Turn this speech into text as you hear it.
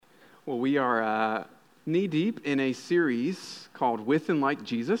Well, we are knee-deep in a series called With and Like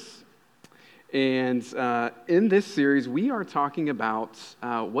Jesus. And in this series, we are talking about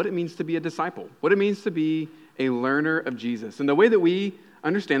what it means to be a disciple, what it means to be a learner of Jesus. And the way that we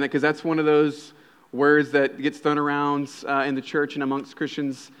understand that, because that's one of those words that gets thrown around in the church and amongst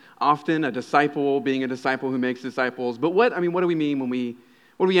Christians often, a disciple being a disciple who makes disciples. But what do we mean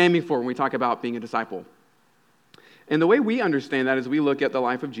what are we aiming for when we talk about being a disciple? And the way we understand that is we look at the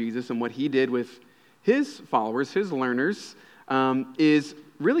life of Jesus and what he did with his followers, his learners, is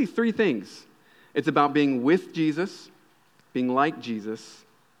really three things. It's about being with Jesus, being like Jesus,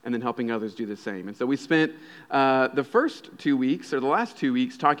 and then helping others do the same. And so we spent the first 2 weeks, or the last 2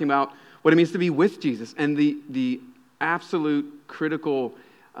 weeks, talking about what it means to be with Jesus and the absolute critical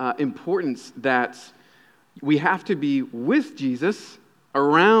importance that we have to be with Jesus,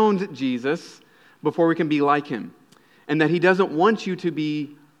 around Jesus, before we can be like him. And that he doesn't want you to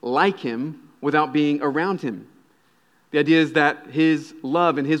be like him without being around him. The idea is that his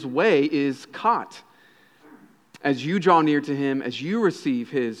love and his way is caught. As you draw near to him, as you receive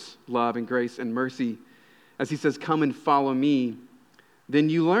his love and grace and mercy, as he says, come and follow me, then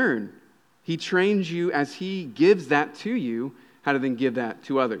you learn. He trains you as he gives that to you, how to then give that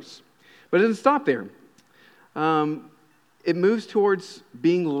to others. But it doesn't stop there. It moves towards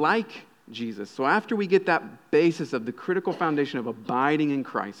being like Jesus. So after we get that basis of the critical foundation of abiding in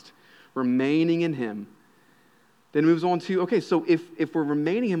Christ, remaining in him, then it moves on to, okay, so if we're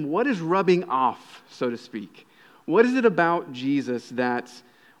remaining in him, what is rubbing off, so to speak? What is it about Jesus that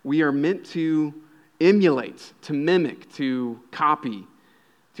we are meant to emulate, to mimic, to copy,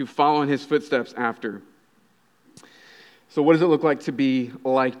 to follow in his footsteps after? So what does it look like to be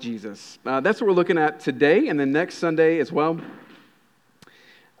like Jesus? That's what we're looking at today and then next Sunday as well.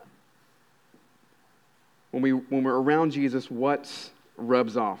 When we're around Jesus, what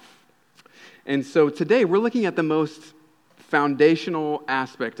rubs off? And so today we're looking at the most foundational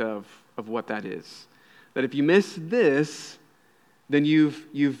aspect of what that is. That if you miss this, then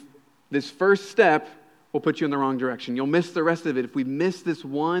this first step will put you in the wrong direction. You'll miss the rest of it if we miss this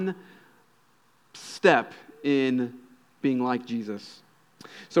one step in being like Jesus.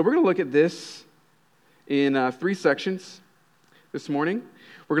 So we're going to look at this in 3 sections this morning.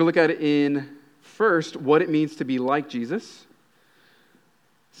 We're going to look at it in, first, what it means to be like Jesus.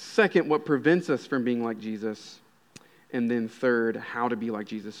 Second, what prevents us from being like Jesus. And then third, how to be like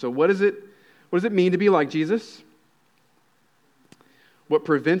Jesus. So what does it mean to be like Jesus? What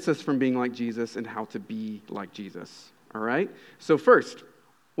prevents us from being like Jesus and how to be like Jesus. All right? So first,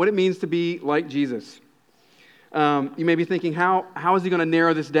 what it means to be like Jesus. You may be thinking, how is he going to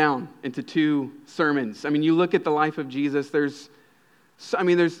narrow this down into 2 sermons? I mean, you look at the life of Jesus, there's so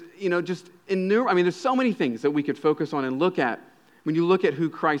many things that we could focus on and look at when you look at who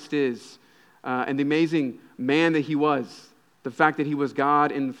Christ is and the amazing man that he was, the fact that he was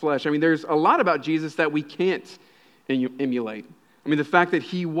God in the flesh. I mean, there's a lot about Jesus that we can't emulate. I mean, the fact that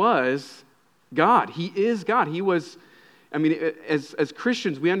he was God. He is God. He was, as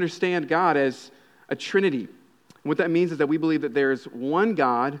Christians, we understand God as a Trinity. And what that means is that we believe that there's one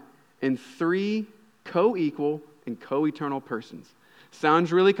God and 3 co-equal and co-eternal persons.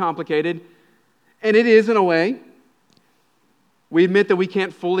 Sounds really complicated, and it is in a way. We admit that we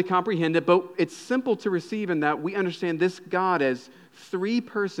can't fully comprehend it, but it's simple to receive in that we understand this God as 3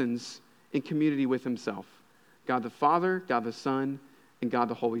 persons in community with himself. God the Father, God the Son, and God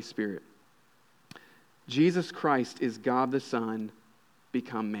the Holy Spirit. Jesus Christ is God the Son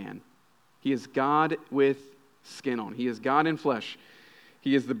become man. He is God with skin on. He is God in flesh.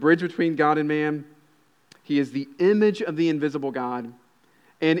 He is the bridge between God and man. He is the image of the invisible God.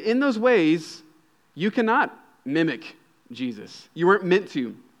 And in those ways, you cannot mimic Jesus. You weren't meant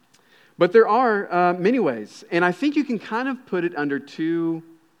to. But there are many ways. And I think you can kind of put it under 2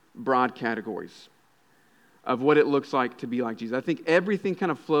 broad categories of what it looks like to be like Jesus. I think everything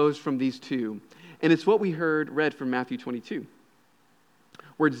kind of flows from these 2. And it's what we read from Matthew 22,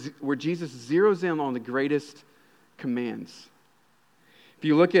 where Jesus zeroes in on the greatest commands. If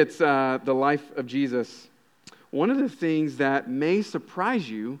you look at the life of Jesus, one of the things that may surprise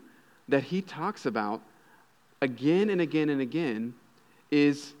you that he talks about again and again and again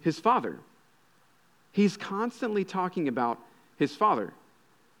is his Father. He's constantly talking about his Father,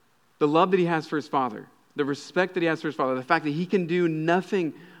 the love that he has for his Father, the respect that he has for his Father, the fact that he can do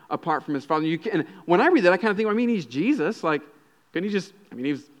nothing apart from his Father. And when I read that, I kind of think, he's Jesus. Like, couldn't he just,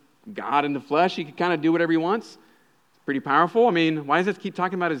 he was God in the flesh. He could kind of do whatever he wants. It's pretty powerful. Why does it keep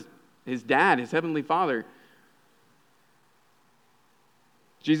talking about his dad, his heavenly Father?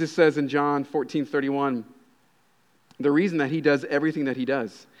 Jesus says in John 14:31, the reason that he does everything that he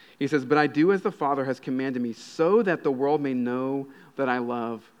does. He says, "But I do as the Father has commanded me, so that the world may know that I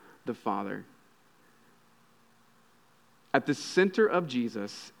love the Father." At the center of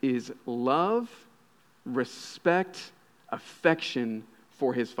Jesus is love, respect, affection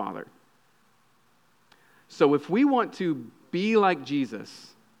for his Father. So if we want to be like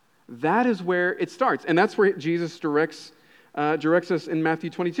Jesus, that is where it starts. And that's where Jesus directs us in Matthew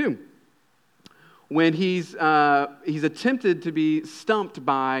 22. When he's attempted to be stumped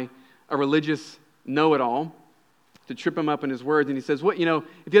by a religious know-it-all to trip him up in his words, and he says, if you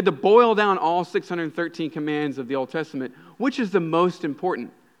had to boil down all 613 commands of the Old Testament, which is the most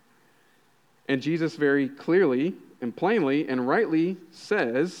important? And Jesus very clearly and plainly and rightly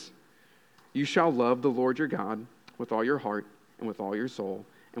says, "You shall love the Lord your God with all your heart and with all your soul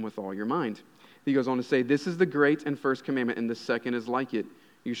and with all your mind." He goes on to say, "This is the great and first commandment, and the second is like it.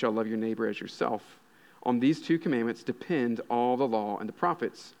 You shall love your neighbor as yourself. On these two commandments depend all the law and the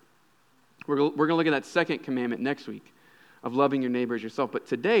prophets." We're going to look at that second commandment next week of loving your neighbor as yourself. But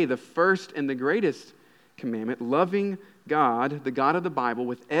today, the first and the greatest commandment, loving God, the God of the Bible,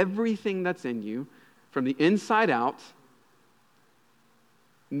 with everything that's in you, from the inside out.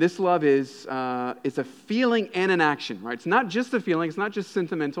 And this love is a feeling and an action, right? It's not just a feeling, it's not just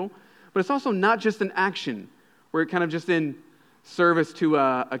sentimental, but it's also not just an action where it kind of just in service to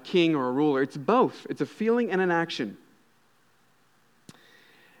a king or a ruler. It's both. It's a feeling and an action.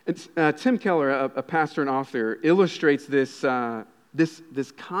 It's, Tim Keller, a pastor and author, illustrates this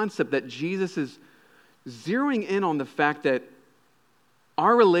concept that Jesus is zeroing in on the fact that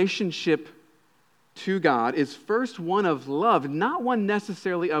our relationship to God is first one of love, not one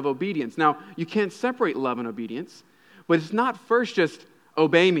necessarily of obedience. Now, you can't separate love and obedience, but it's not first just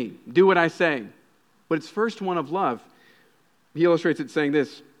obey me, do what I say, but it's first one of love. He illustrates it saying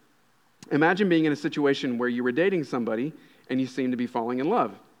this: imagine being in a situation where you were dating somebody and you seem to be falling in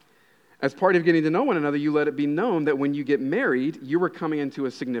love. As part of getting to know one another, you let it be known that when you get married, you were coming into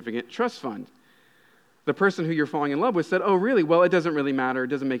a significant trust fund. The person who you're falling in love with said, "Oh, really? Well, it doesn't really matter. It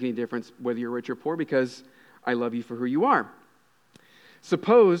doesn't make any difference whether you're rich or poor because I love you for who you are."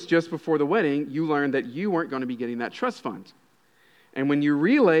 Suppose just before the wedding, you learned that you weren't going to be getting that trust fund. And when you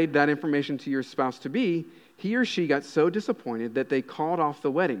relayed that information to your spouse-to-be, he or she got so disappointed that they called off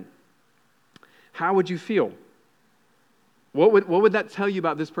the wedding. How would you feel? What would that tell you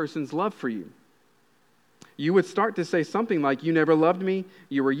about this person's love for you? You would start to say something like, "You never loved me,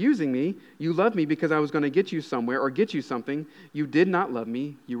 you were using me, you loved me because I was going to get you somewhere or get you something. You did not love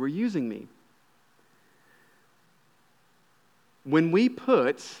me, you were using me." When we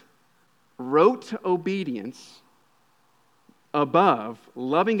put rote obedience above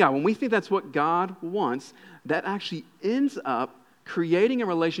loving God, when we think that's what God wants, that actually ends up creating a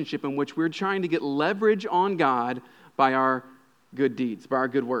relationship in which we're trying to get leverage on God by our good deeds, by our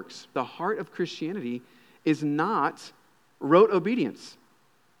good works. The heart of Christianity is not rote obedience.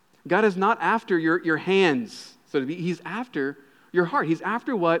 God is not after your hands, so to speak. He's after your heart. He's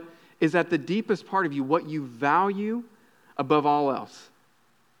after what is at the deepest part of you, what you value above all else.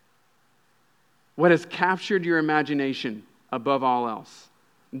 What has captured your imagination above all else.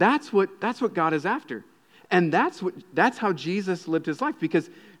 That's what God is after. And that's how Jesus lived his life,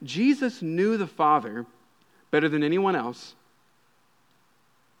 because Jesus knew the Father better than anyone else.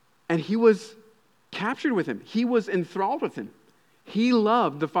 And he was captured with him. He was enthralled with him. He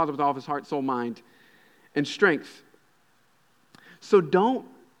loved the Father with all of his heart, soul, mind, and strength. So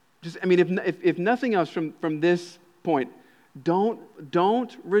if nothing else from this point,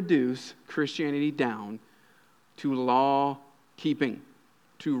 don't reduce Christianity down to law keeping,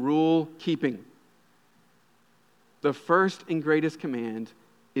 to rule keeping. The first and greatest command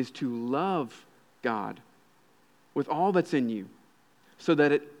is to love God with all that's in you, so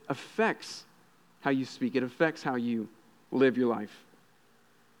that it affects how you speak, it affects how you live your life.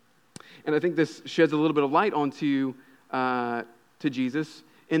 And I think this sheds a little bit of light onto to Jesus,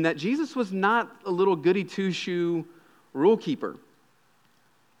 in that Jesus was not a little goody two-shoe rule keeper.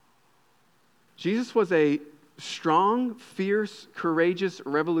 Jesus was a strong, fierce, courageous,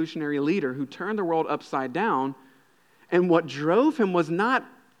 revolutionary leader who turned the world upside down. And what drove him was not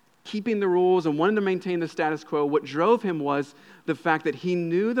keeping the rules and wanting to maintain the status quo. What drove him was the fact that he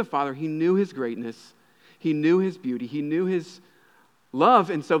knew the Father, he knew his greatness, he knew his beauty, he knew his love,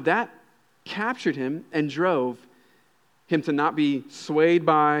 and so that captured him and drove him to not be swayed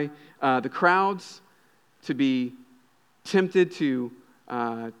by the crowds, to be tempted to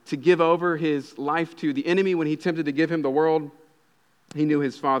give over his life to the enemy when he tempted to give him the world. He knew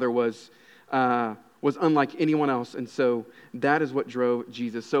his Father was unlike anyone else, and so that is what drove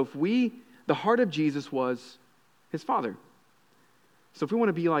Jesus. So the heart of Jesus was his Father. So if we want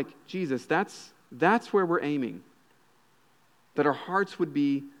to be like Jesus, that's where we're aiming. That our hearts would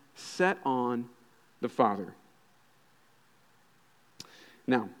be set on the Father.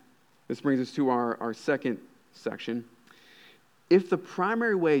 Now, this brings us to our second section. If the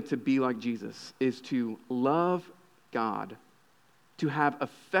primary way to be like Jesus is to love God, to have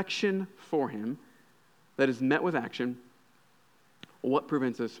affection for him that is met with action, what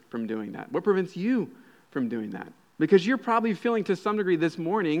prevents us from doing that? What prevents you from doing that? Because you're probably feeling to some degree this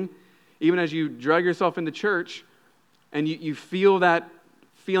morning, even as you drag yourself into church, and you feel that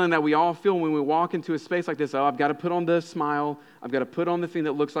feeling that we all feel when we walk into a space like this. Oh, I've got to put on the smile. I've got to put on the thing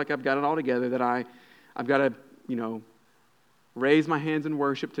that looks like I've got it all together, that I've got to, raise my hands in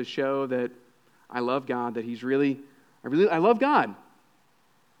worship to show that I love God, that I love God.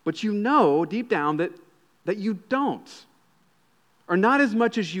 But you know deep down that you don't, or not as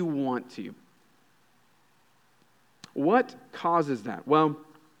much as you want to. What causes that? Well,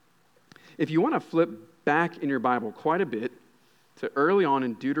 if you want to flip back in your Bible quite a bit to early on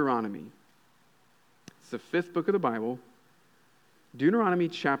in Deuteronomy, it's the 5th book of the Bible, Deuteronomy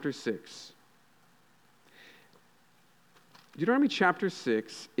chapter 6. Deuteronomy chapter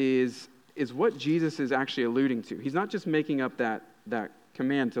 6 is what Jesus is actually alluding to. He's not just making up that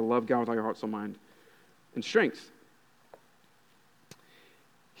command to love God with all your heart, soul, mind, and strength.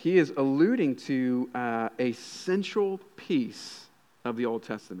 He is alluding to a central piece of the Old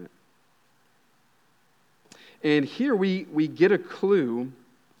Testament. And here we get a clue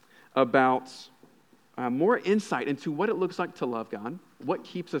about more insight into what it looks like to love God, what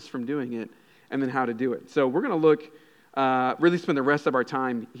keeps us from doing it, and then how to do it. So we're going to look, really spend the rest of our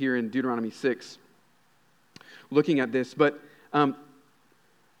time here in Deuteronomy 6 looking at this. But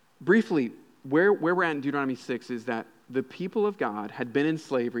briefly, where we're at in Deuteronomy 6 is that the people of God had been in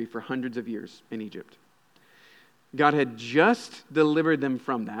slavery for hundreds of years in Egypt. God had just delivered them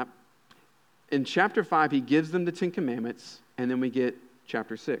from that. In chapter 5, he gives them the 10 Commandments, and then we get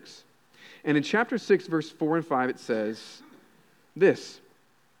chapter 6. And in chapter 6, verse 4 and 5, it says this.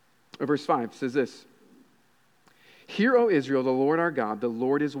 Verse 5 says this. Hear, O Israel, the Lord our God, the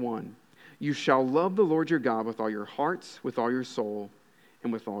Lord is one. You shall love the Lord your God with all your heart, with all your soul,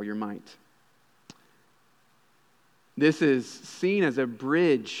 and with all your might. This is seen as a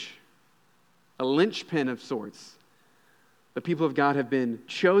bridge, a linchpin of sorts. The people of God have been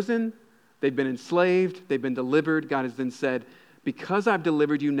chosen, they've been enslaved, they've been delivered. God has then said, because I've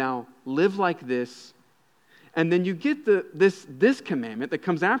delivered you now, live like this. And then you get this commandment that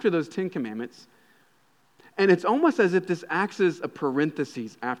comes after those 10 commandments. And it's almost as if this acts as a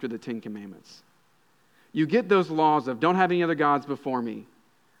parenthesis after the 10 commandments. You get those laws of don't have any other gods before me.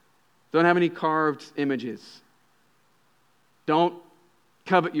 Don't have any carved images. Don't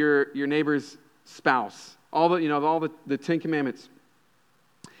covet your neighbor's spouse. All the 10 commandments.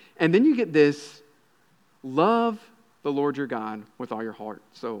 And then you get this, love the Lord your God with all your heart.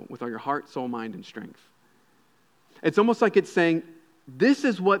 So with all your heart, soul, mind, and strength. It's almost like it's saying, this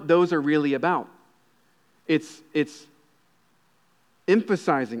is what those are really about. It's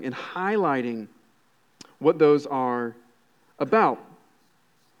emphasizing and highlighting what those are about.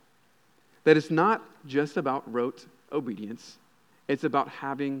 That it's not just about rote obedience. It's about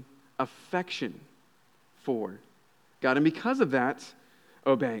having affection for God. And because of that,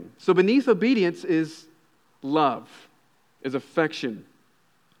 obeying. So beneath obedience is love, is affection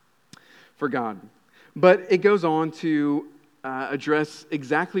for God. But it goes on to address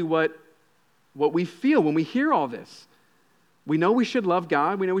exactly what we feel when we hear all this. We know we should love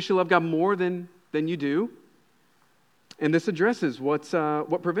God. We know we should love God more than you do. And this addresses what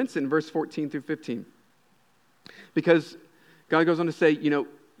prevents it in verse 14 through 15. Because God goes on to say,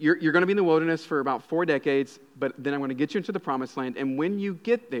 you're going to be in the wilderness for about 4 decades, but then I'm going to get you into the promised land. And when you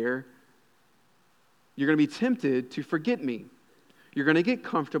get there, you're going to be tempted to forget me. You're going to get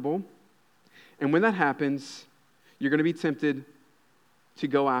comfortable. And when that happens, you're going to be tempted to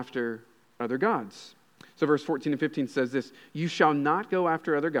go after other gods. So verse 14 and 15 says this, you shall not go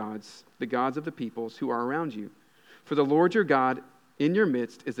after other gods, the gods of the peoples who are around you. For the Lord your God in your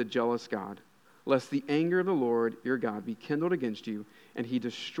midst is a jealous God, lest the anger of the Lord your God be kindled against you, and he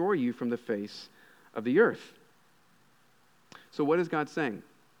destroy you from the face of the earth. So what is God saying?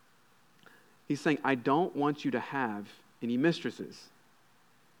 He's saying, I don't want you to have any mistresses.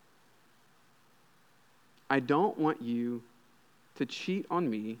 I don't want you to cheat on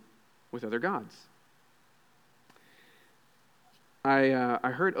me with other gods. I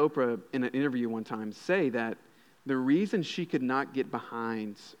heard Oprah in an interview one time say that the reason she could not get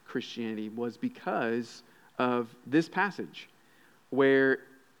behind Christianity was because of this passage where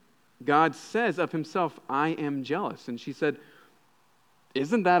God says of himself, I am jealous. And she said,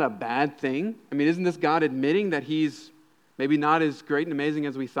 isn't that a bad thing? I mean, isn't this God admitting that he's maybe not as great and amazing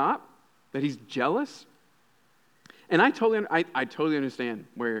as we thought? That he's jealous? And I totally understand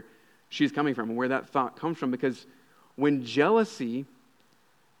where she's coming from and where that thought comes from, because when jealousy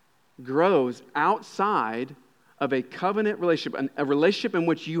grows outside of a covenant relationship, a relationship in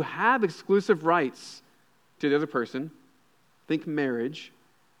which you have exclusive rights to the other person, think marriage.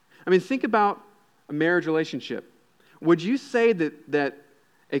 I mean, think about a marriage relationship. Would you say that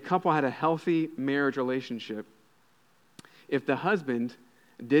a couple had a healthy marriage relationship if the husband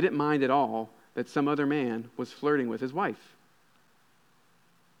didn't mind at all that some other man was flirting with his wife?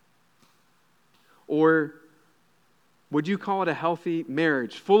 Or would you call it a healthy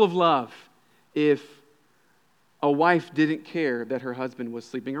marriage, full of love, if a wife didn't care that her husband was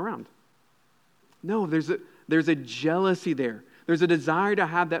sleeping around? No, there's a jealousy there. There's a desire to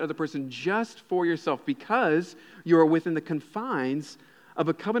have that other person just for yourself because you are within the confines of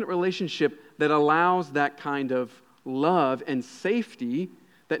a covenant relationship that allows that kind of love and safety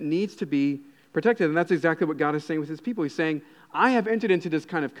that needs to be protected. And that's exactly what God is saying with his people. He's saying, I have entered into this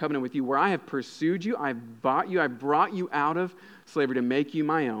kind of covenant with you where I have pursued you, I've bought you, I've brought you out of slavery to make you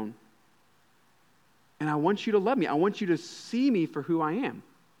my own. And I want you to love me. I want you to see me for who I am.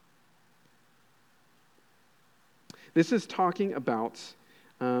 This is talking about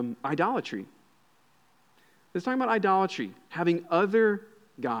idolatry. This is talking about idolatry, having other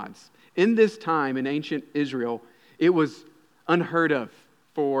gods. In this time in ancient Israel, it was unheard of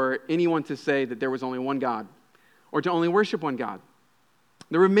for anyone to say that there was only one God or to only worship one God.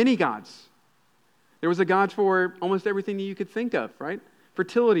 There were many gods. There was a God for almost everything that you could think of, right?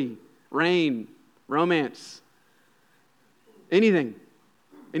 Fertility, rain, romance, anything.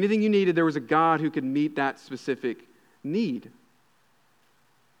 Anything you needed, there was a God who could meet that specific need.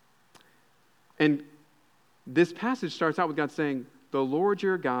 And this passage starts out with God saying, the Lord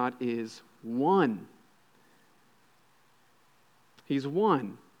your God is one. He's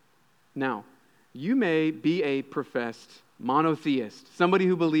one. Now, you may be a professed monotheist, somebody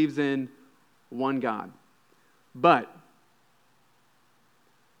who believes in one God. But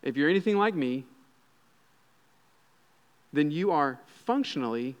if you're anything like me, then you are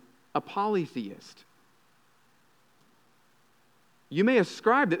functionally a polytheist. You may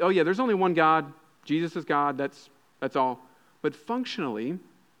ascribe that, oh yeah, there's only one God, Jesus is God, that's all. But functionally,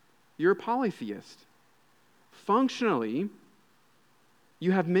 you're a polytheist. Functionally,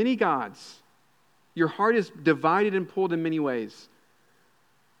 you have many gods. Your heart is divided and pulled in many ways.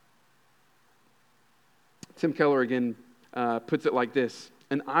 Tim Keller again puts it like this.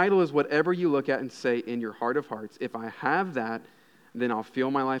 An idol is whatever you look at and say in your heart of hearts, if I have that, then I'll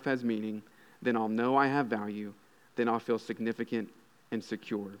feel my life has meaning, then I'll know I have value, then I'll feel significant and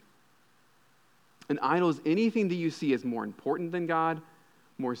secure. An idol is anything that you see as more important than God,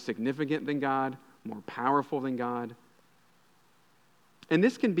 more significant than God, more powerful than God. And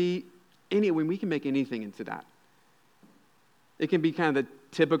this can be we can make anything into that. It can be kind of the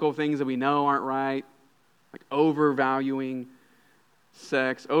typical things that we know aren't right, like overvaluing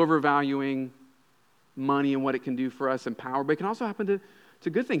sex, overvaluing money and what it can do for us and power, but it can also happen to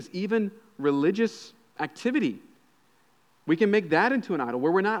good things, even religious activity. We can make that into an idol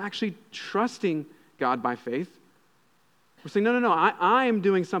where we're not actually trusting God by faith. We're saying, no, I am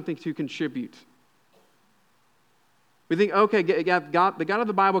doing something to contribute. We think, okay, God, the God of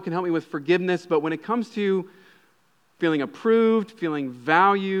the Bible can help me with forgiveness, but when it comes to feeling approved, feeling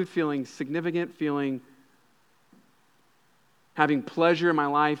valued, feeling significant, having pleasure in my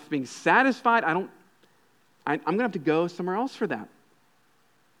life, being satisfied, I'm going to have to go somewhere else for that.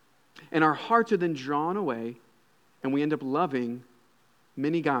 And our hearts are then drawn away, and we end up loving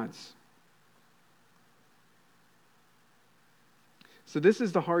many gods. So this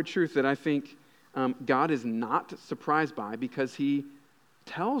is the hard truth that I think God is not surprised by, because he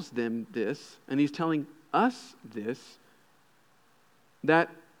tells them this, and he's telling us this, that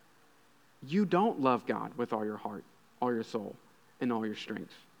you don't love God with all your heart, all your soul, and all your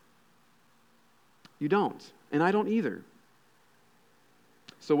strength. You don't, and I don't either.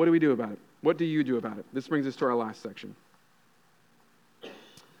 So what do we do about it? What do you do about it? This brings us to our last section.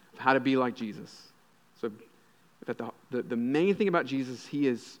 How to be like Jesus. So the main thing about Jesus, he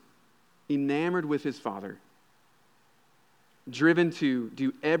is enamored with his Father, driven to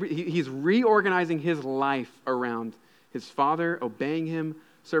do he's reorganizing his life around his Father, obeying him,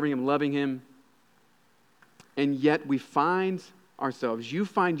 serving him, loving him. And yet you find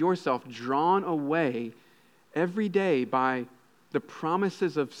yourself drawn away every day by the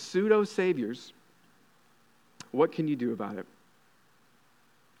promises of pseudo-saviors. What can you do about it?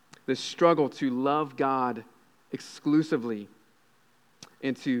 this struggle to love God exclusively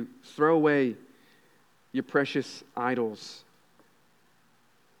and to throw away your precious idols.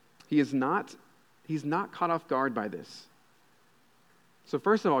 He's not caught off guard by this. So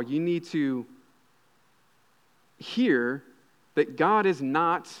first of all, you need to hear that God is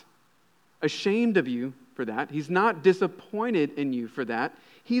not ashamed of you for that. He's not disappointed in you for that.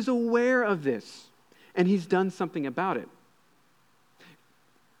 He's aware of this, and he's done something about it.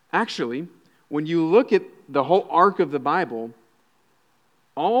 Actually, when you look at the whole arc of the Bible,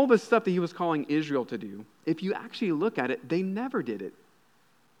 all the stuff that he was calling Israel to do, if you actually look at it, they never did it.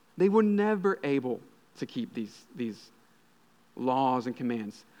 They were never able to keep these laws and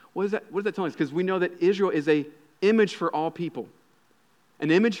commands. What is that telling us? Because we know that Israel is an image for all people,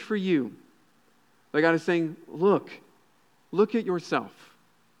 an image for you. Like God is saying, look at yourself.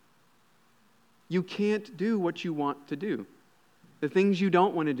 You can't do what you want to do. The things you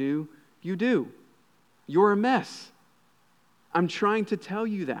don't want to do, you do. You're a mess. I'm trying to tell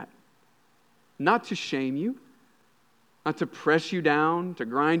you that. Not to shame you, not to press you down, to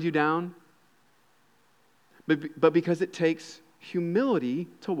grind you down, but because it takes humility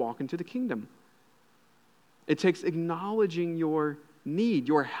to walk into the kingdom. It takes acknowledging your need,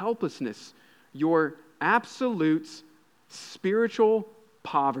 your helplessness, your absolute spiritual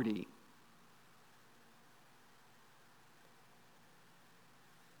poverty.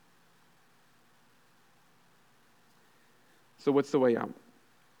 So what's the way out?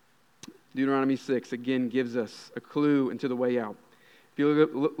 Deuteronomy 6 again gives us a clue into the way out. If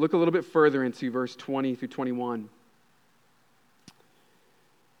you look a little bit further into verse 20 through 21, it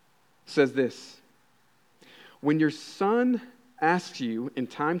says this: when your son asks you in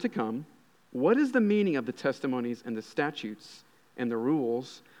time to come, what is the meaning of the testimonies and the statutes and the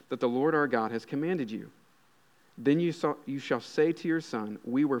rules that the Lord our God has commanded you? Then you shall say to your son,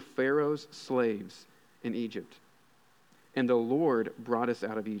 we were Pharaoh's slaves in Egypt, and the Lord brought us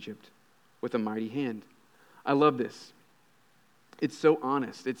out of Egypt with a mighty hand. I love this. It's so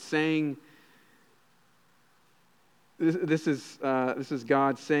honest. It's saying, this is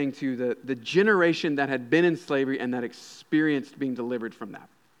God saying to the generation that had been in slavery and that experienced being delivered from that.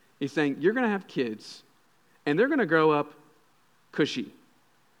 He's saying, you're going to have kids, and they're going to grow up cushy.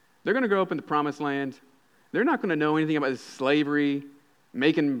 They're going to grow up in the promised land. They're not going to know anything about this slavery,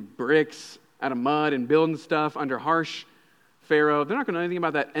 making bricks out of mud and building stuff under harsh Pharaoh. They're not going to know anything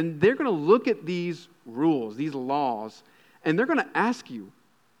about that. And they're going to look at these rules, these laws, and they're going to ask you,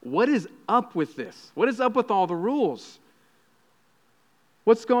 what is up with this? What is up with all the rules?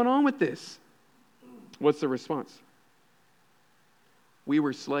 What's going on with this? What's the response? We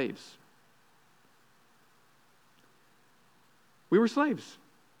were slaves. We were slaves.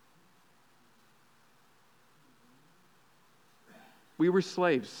 We were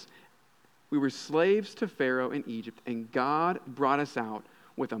slaves. We were slaves to Pharaoh in Egypt, and God brought us out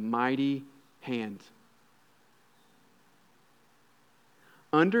with a mighty hand.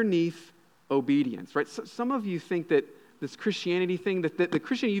 Underneath obedience, right? So some of you think that this Christianity thing, that the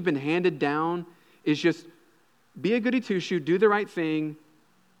Christianity you've been handed down is just be a goody two-shoe, do the right thing,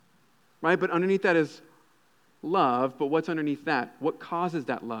 right? But underneath that is love. But what's underneath that? What causes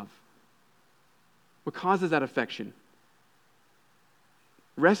that love? What causes that affection?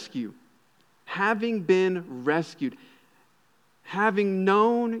 Rescue. Having been rescued. Having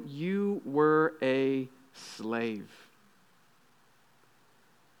known you were a slave.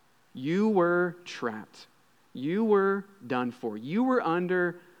 You were trapped. You were done for. You were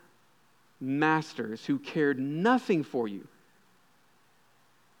under masters who cared nothing for you.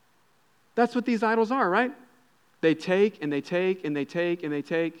 That's what these idols are, right? They take and they take and they take and they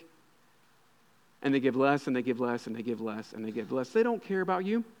take, and they give less and they give less and they give less and they give less. They don't care about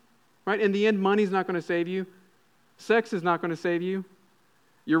you, right? In the end, money's not going to save you. Sex is not going to save you.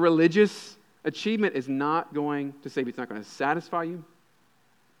 Your religious achievement is not going to save you. It's not going to satisfy you.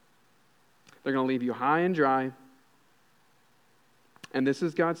 They're going to leave you high and dry. And this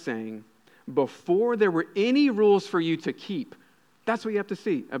is God saying, before there were any rules for you to keep, that's what you have to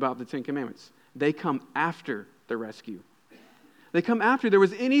see about the Ten Commandments. They come after the rescue. They come after there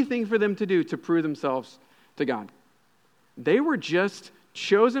was anything for them to do to prove themselves to God. They were just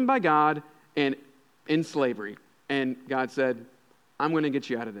chosen by God and in slavery. And God said, I'm going to get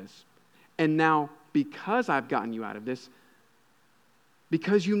you out of this. And now, because I've gotten you out of this,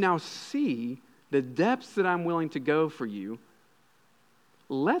 because you now see the depths that I'm willing to go for you,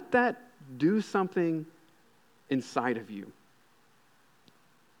 let that do something inside of you.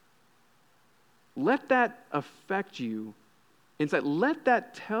 Let that affect you inside. Let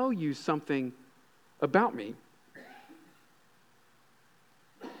that tell you something about me.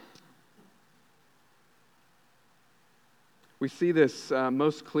 We see this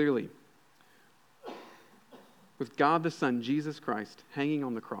most clearly with God the Son, Jesus Christ, hanging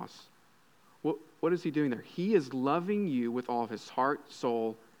on the cross. What is he doing there? He is loving you with all of his heart,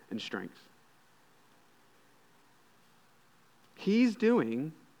 soul, and strength. He's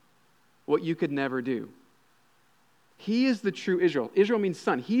doing what you could never do. He is the true Israel. Israel means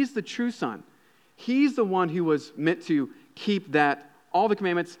son. He's the true son. He's the one who was meant to keep all the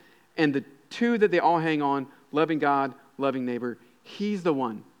commandments, and the two that they all hang on, loving God, loving neighbor. He's the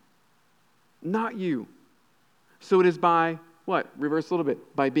one, not you. So it is by what? Reverse a little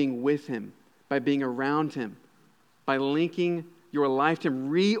bit. By being with him, by being around him, by linking your life to him,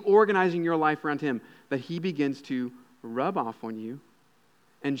 reorganizing your life around him, that he begins to rub off on you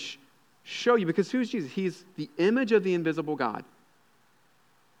and show you. Because who's Jesus? He's the image of the invisible God.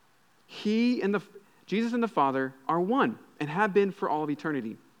 Jesus and the Father are one and have been for all of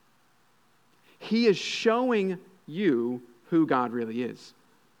eternity. He is showing you who God really is.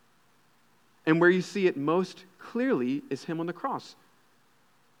 And where you see it most clearly is him on the cross,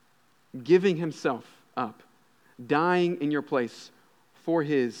 giving himself up, dying in your place for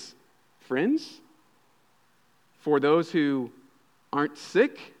his friends, for those who aren't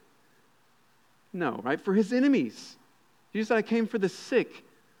sick. No, right? For his enemies. Jesus said, I came for the sick.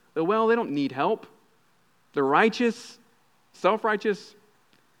 They don't need help. The righteous, self-righteous,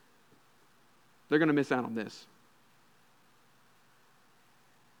 they're going to miss out on this.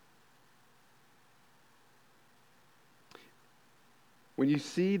 When you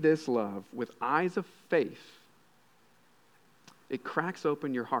see this love with eyes of faith, it cracks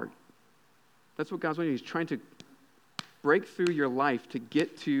open your heart. That's what God's doing. He's trying to break through your life to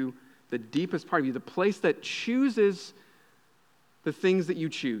get to the deepest part of you, the place that chooses the things that you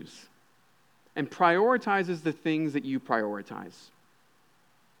choose and prioritizes the things that you prioritize.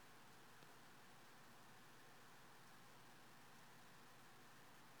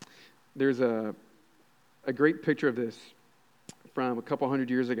 There's a great picture of this from a couple hundred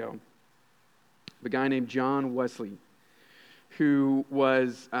years ago. The guy named John Wesley, who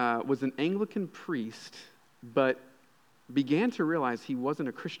was an Anglican priest, but began to realize he wasn't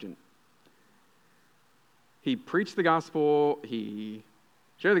a Christian. He preached the gospel, he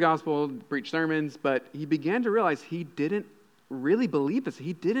shared the gospel, preached sermons, but he began to realize he didn't really believe this.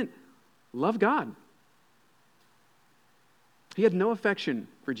 He didn't love God. He had no affection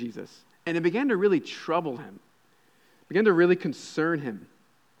for Jesus. And it began to really trouble him. It began to really concern him.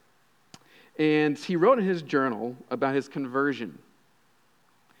 And he wrote in his journal about his conversion.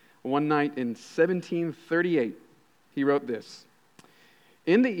 One night in 1738, he wrote this.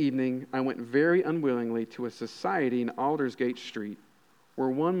 In the evening, I went very unwillingly to a society in Aldersgate Street where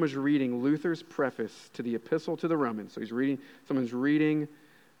one was reading Luther's preface to the Epistle to the Romans. So someone's reading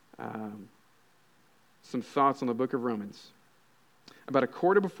some thoughts on the book of Romans. About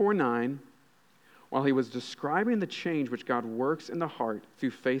 9:15, while he was describing the change which God works in the heart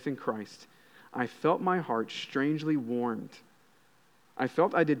through faith in Christ, I felt my heart strangely warmed. I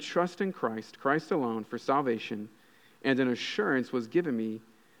felt I did trust in Christ alone for salvation, and an assurance was given me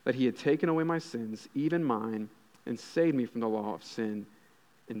that he had taken away my sins, even mine, and saved me from the law of sin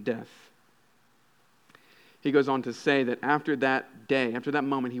and death. He goes on to say that after that day, after that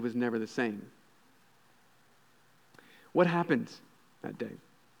moment, he was never the same. What happened that day?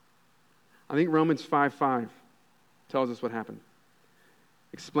 I think Romans 5:5 tells us what happened.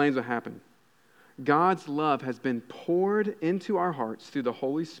 Explains what happened. God's love has been poured into our hearts through the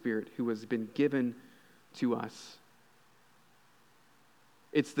Holy Spirit who has been given to us.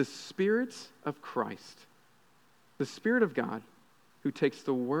 It's the Spirit of Christ, the Spirit of God, who takes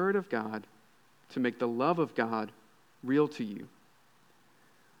the Word of God to make the love of God real to you.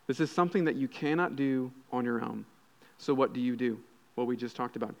 This is something that you cannot do on your own. So what do? What we just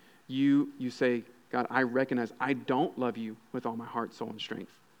talked about. You say, God, I recognize I don't love you with all my heart, soul, and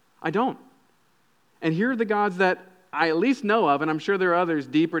strength. I don't. And here are the gods that I at least know of, and I'm sure there are others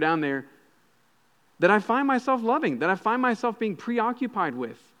deeper down there, that I find myself loving, that I find myself being preoccupied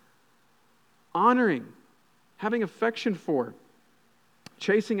with, honoring, having affection for,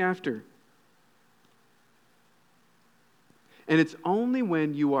 chasing after. And it's only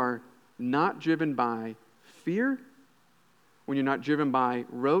when you are not driven by fear, when you're not driven by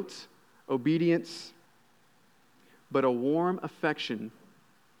rote obedience, but a warm affection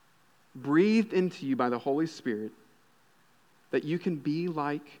breathed into you by the Holy Spirit, that you can be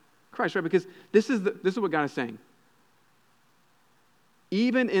like Christ, right? Because this is what God is saying.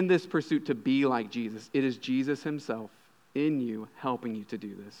 Even in this pursuit to be like Jesus, it is Jesus himself in you helping you to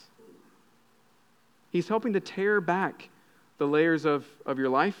do this. He's helping to tear back the layers of your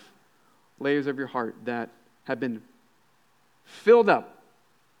life, layers of your heart that have been filled up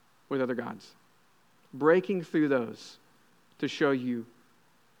with other gods, breaking through those to show you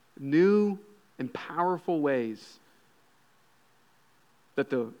new and powerful ways that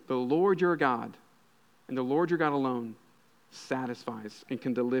the Lord your God and the Lord your God alone satisfies and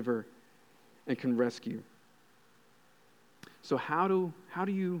can deliver and can rescue. So how do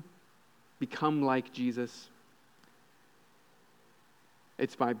you become like Jesus?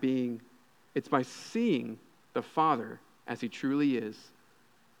 It's by seeing the Father as he truly is.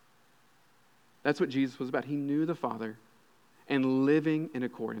 That's what Jesus was about. He knew the Father and living in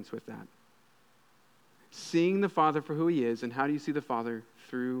accordance with that. Seeing the Father for who he is, and how do you see the Father?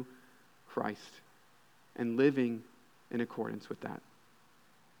 Through Christ, and living in accordance with that.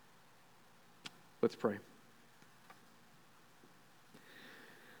 Let's pray.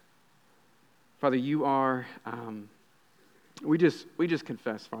 Father, you are, we just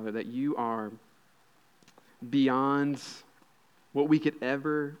confess, Father, that you are beyond what we could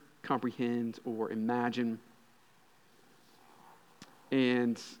ever comprehend or imagine.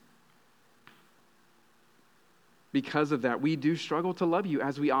 And because of that, we do struggle to love you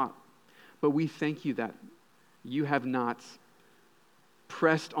as we ought. But we thank you that you have not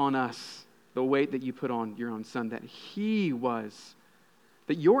pressed on us the weight that you put on your own Son, that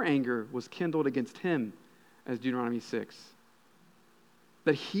your anger was kindled against him, as Deuteronomy 6.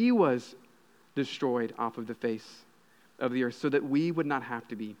 That he was destroyed off of the face of the earth so that we would not have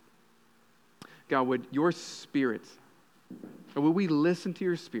to be. God, would your Spirit, or would we listen to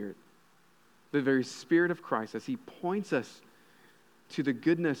your Spirit, the very Spirit of Christ, as he points us to the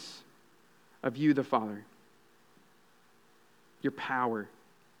goodness of you, the Father, your power,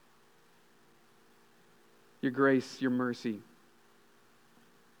 your grace, your mercy.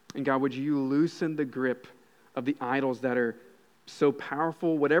 And God, would you loosen the grip of the idols that are so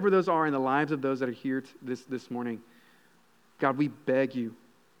powerful, whatever those are in the lives of those that are here this morning. God, we beg you.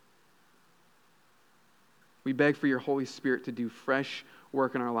 We beg for your Holy Spirit to do fresh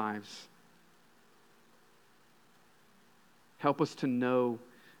work in our lives. Help us to know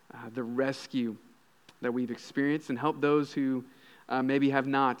the rescue that we've experienced, and help those who maybe have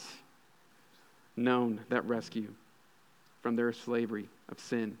not known that rescue from their slavery of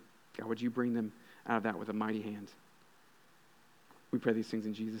sin. God, would you bring them out of that with a mighty hand? We pray these things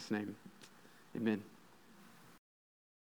in Jesus' name. Amen.